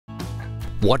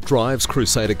What drives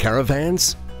Crusader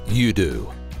caravans? You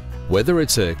do. Whether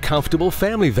it's a comfortable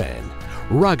family van,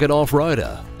 rugged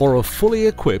off-roader, or a fully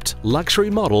equipped luxury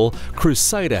model,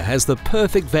 Crusader has the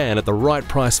perfect van at the right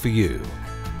price for you.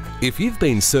 If you've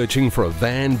been searching for a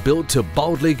van built to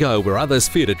boldly go where others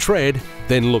fear to tread,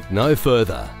 then look no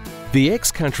further. The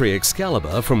X-Country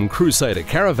Excalibur from Crusader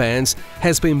Caravans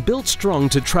has been built strong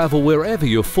to travel wherever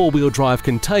your four-wheel drive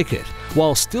can take it,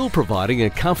 while still providing a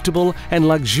comfortable and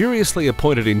luxuriously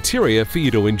appointed interior for you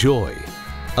to enjoy.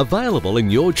 Available in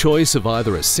your choice of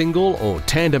either a single or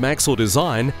tandem axle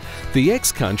design, the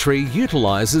X-Country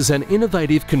utilises an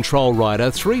innovative control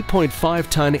rider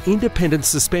 3.5-tonne independent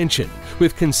suspension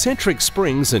with concentric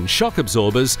springs and shock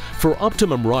absorbers for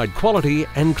optimum ride quality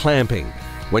and clamping.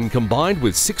 When combined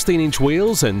with 16-inch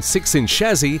wheels and 6-inch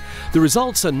chassis, the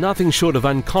results are nothing short of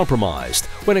uncompromised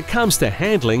when it comes to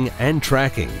handling and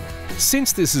tracking.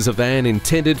 Since this is a van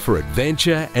intended for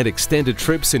adventure and extended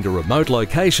trips into remote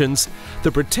locations,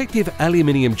 the protective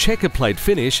aluminium checker plate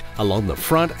finish along the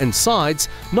front and sides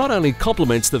not only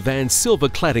complements the van's silver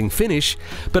cladding finish,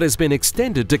 but has been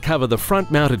extended to cover the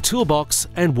front-mounted toolbox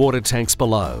and water tanks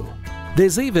below.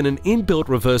 There's even an inbuilt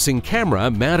reversing camera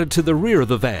mounted to the rear of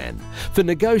the van for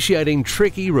negotiating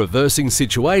tricky reversing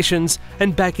situations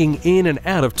and backing in and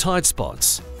out of tight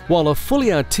spots, while a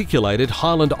fully articulated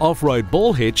Highland off-road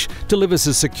ball hitch delivers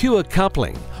a secure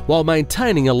coupling while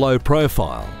maintaining a low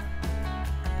profile.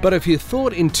 But if you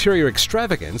thought interior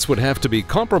extravagance would have to be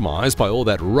compromised by all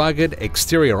that rugged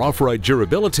exterior off-road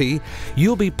durability,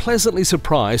 you'll be pleasantly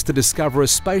surprised to discover a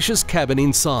spacious cabin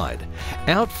inside,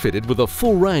 outfitted with a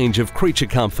full range of creature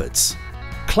comforts.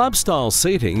 Club-style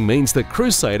seating means that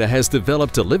Crusader has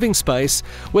developed a living space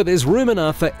where there's room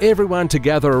enough for everyone to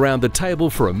gather around the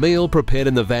table for a meal prepared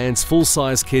in the van's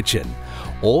full-size kitchen,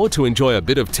 or to enjoy a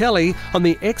bit of telly on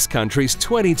the X-Country's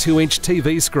 22-inch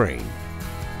TV screen.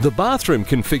 The bathroom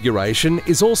configuration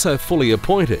is also fully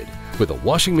appointed, with a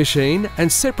washing machine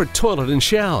and separate toilet and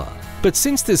shower. But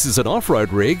since this is an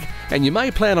off-road rig, and you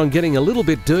may plan on getting a little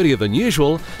bit dirtier than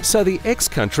usual, so the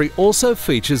X-Country also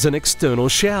features an external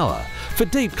shower for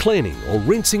deep cleaning or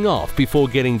rinsing off before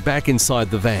getting back inside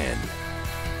the van.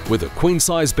 With a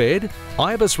queen-size bed,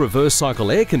 IBIS reverse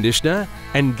cycle air conditioner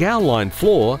and Gauline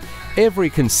floor, every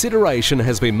consideration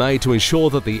has been made to ensure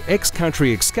that the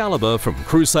X-Country Excalibur from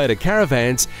Crusader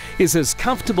Caravans is as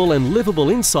comfortable and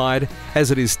livable inside as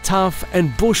it is tough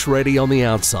and bush-ready on the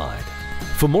outside.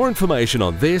 For more information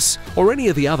on this or any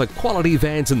of the other quality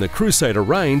vans in the Crusader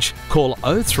range, call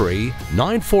 03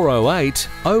 9408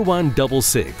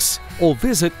 0166 or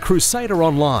visit Crusader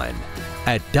online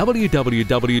at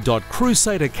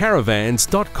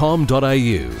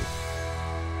www.crusadercaravans.com.au.